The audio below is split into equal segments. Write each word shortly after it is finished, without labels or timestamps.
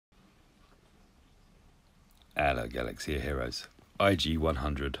Hello Galaxy Heroes,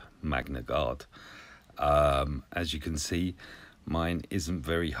 IG-100 Magnaguard. As you can see, mine isn't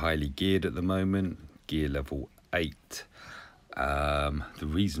very highly geared at the moment, gear level 8. The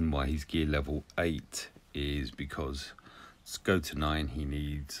reason why he's gear level 8 is because to go to 9 he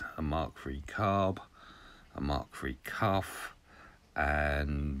needs a Mark III carb, a Mark III cuff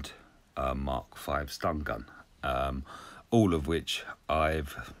and a Mark V stun gun, all of which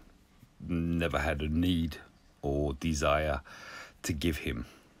I've never had a need or desire to give him.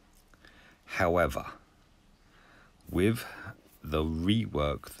 However, with the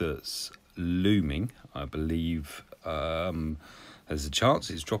rework that's looming, I believe there's a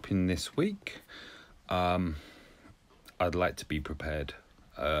chance it's dropping this week. I'd like to be prepared.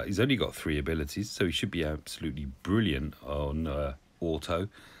 He's only got 3 abilities, so he should be absolutely brilliant on auto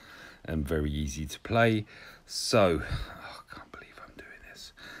and very easy to play. So I can't believe I'm doing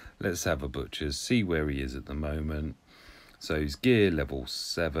this. Let's have a butcher's, see where he is at the moment. So he's gear level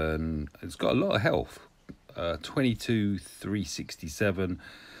 7. He's got a lot of health. 22,367,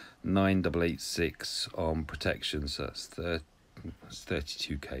 9,886 on protection. So that's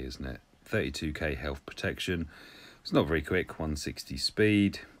 32k, isn't it? 32k health protection. It's not very quick. 160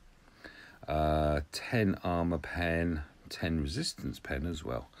 speed. 10 armor pen, 10 resistance pen as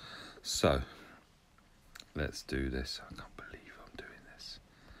well. So let's do this. I can't believe I'm doing this.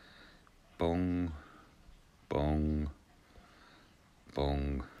 Bong, bong,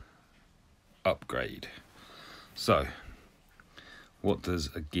 bong. Upgrade. So what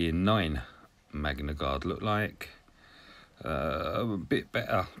does a gear 9 Magnaguard look like? A bit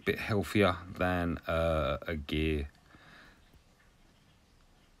better, a bit healthier than a gear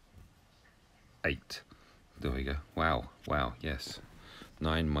 8. There we go. Wow, yes.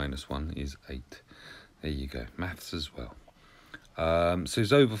 9 minus 1 is 8. There you go. Maths as well. So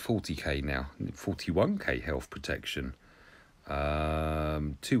it's over 40k now. 41k health protection.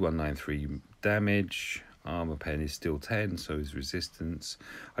 2193 damage. Armor pen is still 10, so is resistance.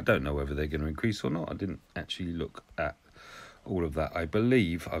 I don't know whether they're going to increase or not. I didn't actually look at all of that. I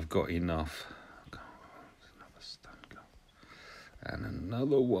believe I've got enough. Another stun gun. And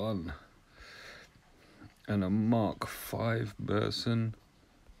another one. And a Mark V person.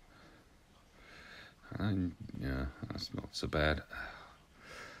 And yeah, that's not so bad.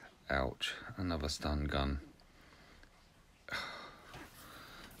 Ouch. Another stun gun.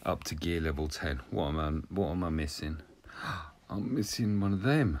 Up to gear level 10. What am I missing? I'm missing one of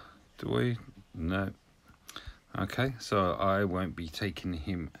them. Do I? No. Okay, so I won't be taking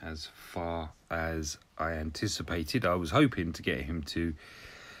him as far as I anticipated. I was hoping to get him to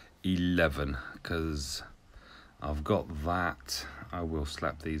 11 because I've got that. I will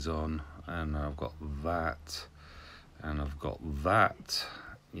slap these on, and I've got that, and I've got that.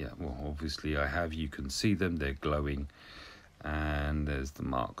 Yeah, well, obviously I have. You can see them. They're glowing. And there's the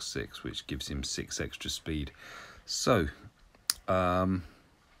Mark 6, which gives him 6 extra speed. So,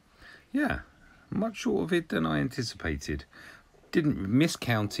 yeah, much short of it than I anticipated. Didn't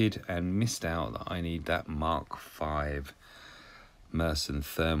miscounted and missed out that I need that Mark 5 Mercen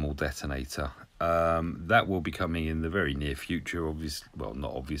thermal detonator. That will be coming in the very near future, obviously. Well,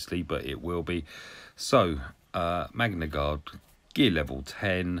 not obviously, but it will be. So, Magnaguard, gear level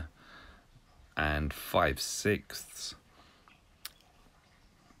 10 and 5/6.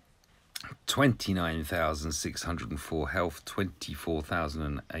 29,604 health,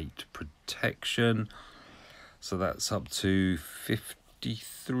 24,008 protection. So that's up to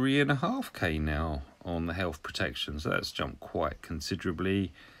 53.5k now on the health protection. So that's jumped quite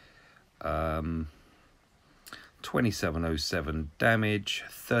considerably. 2707 damage,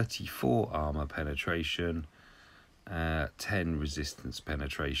 34 armor penetration, 10 resistance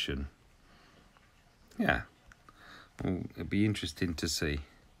penetration. Yeah, well, it'd be interesting to see.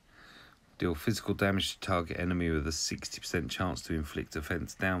 Deal physical damage to target enemy with a 60% chance to inflict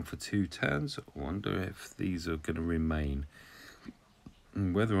offense down for 2 turns. I wonder if these are going to remain.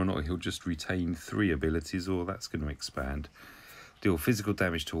 Whether or not he'll just retain 3 abilities or that's going to expand. Deal physical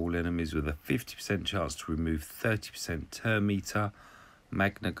damage to all enemies with a 50% chance to remove 30% turn meter.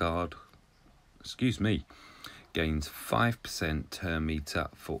 Magnaguard, gains 5% turn meter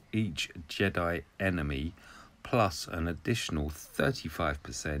for each Jedi enemy, plus an additional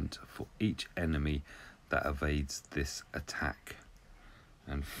 35% for each enemy that evades this attack.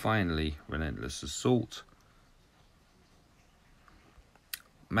 And finally, Relentless Assault.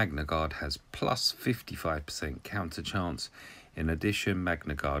 Magnaguard has plus 55% counter chance. In addition,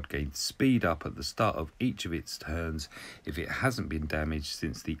 Magnaguard gains speed up at the start of each of its turns if it hasn't been damaged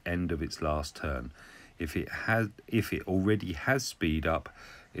since the end of its last turn. If it already has speed up,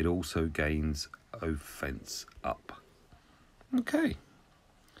 it also gains offense up. Okay.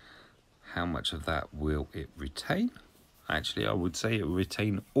 How much of that will it retain? Actually, I would say it will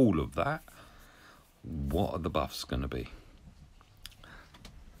retain all of that. What are the buffs going to be?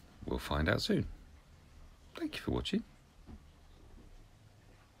 We'll find out soon. Thank you for watching.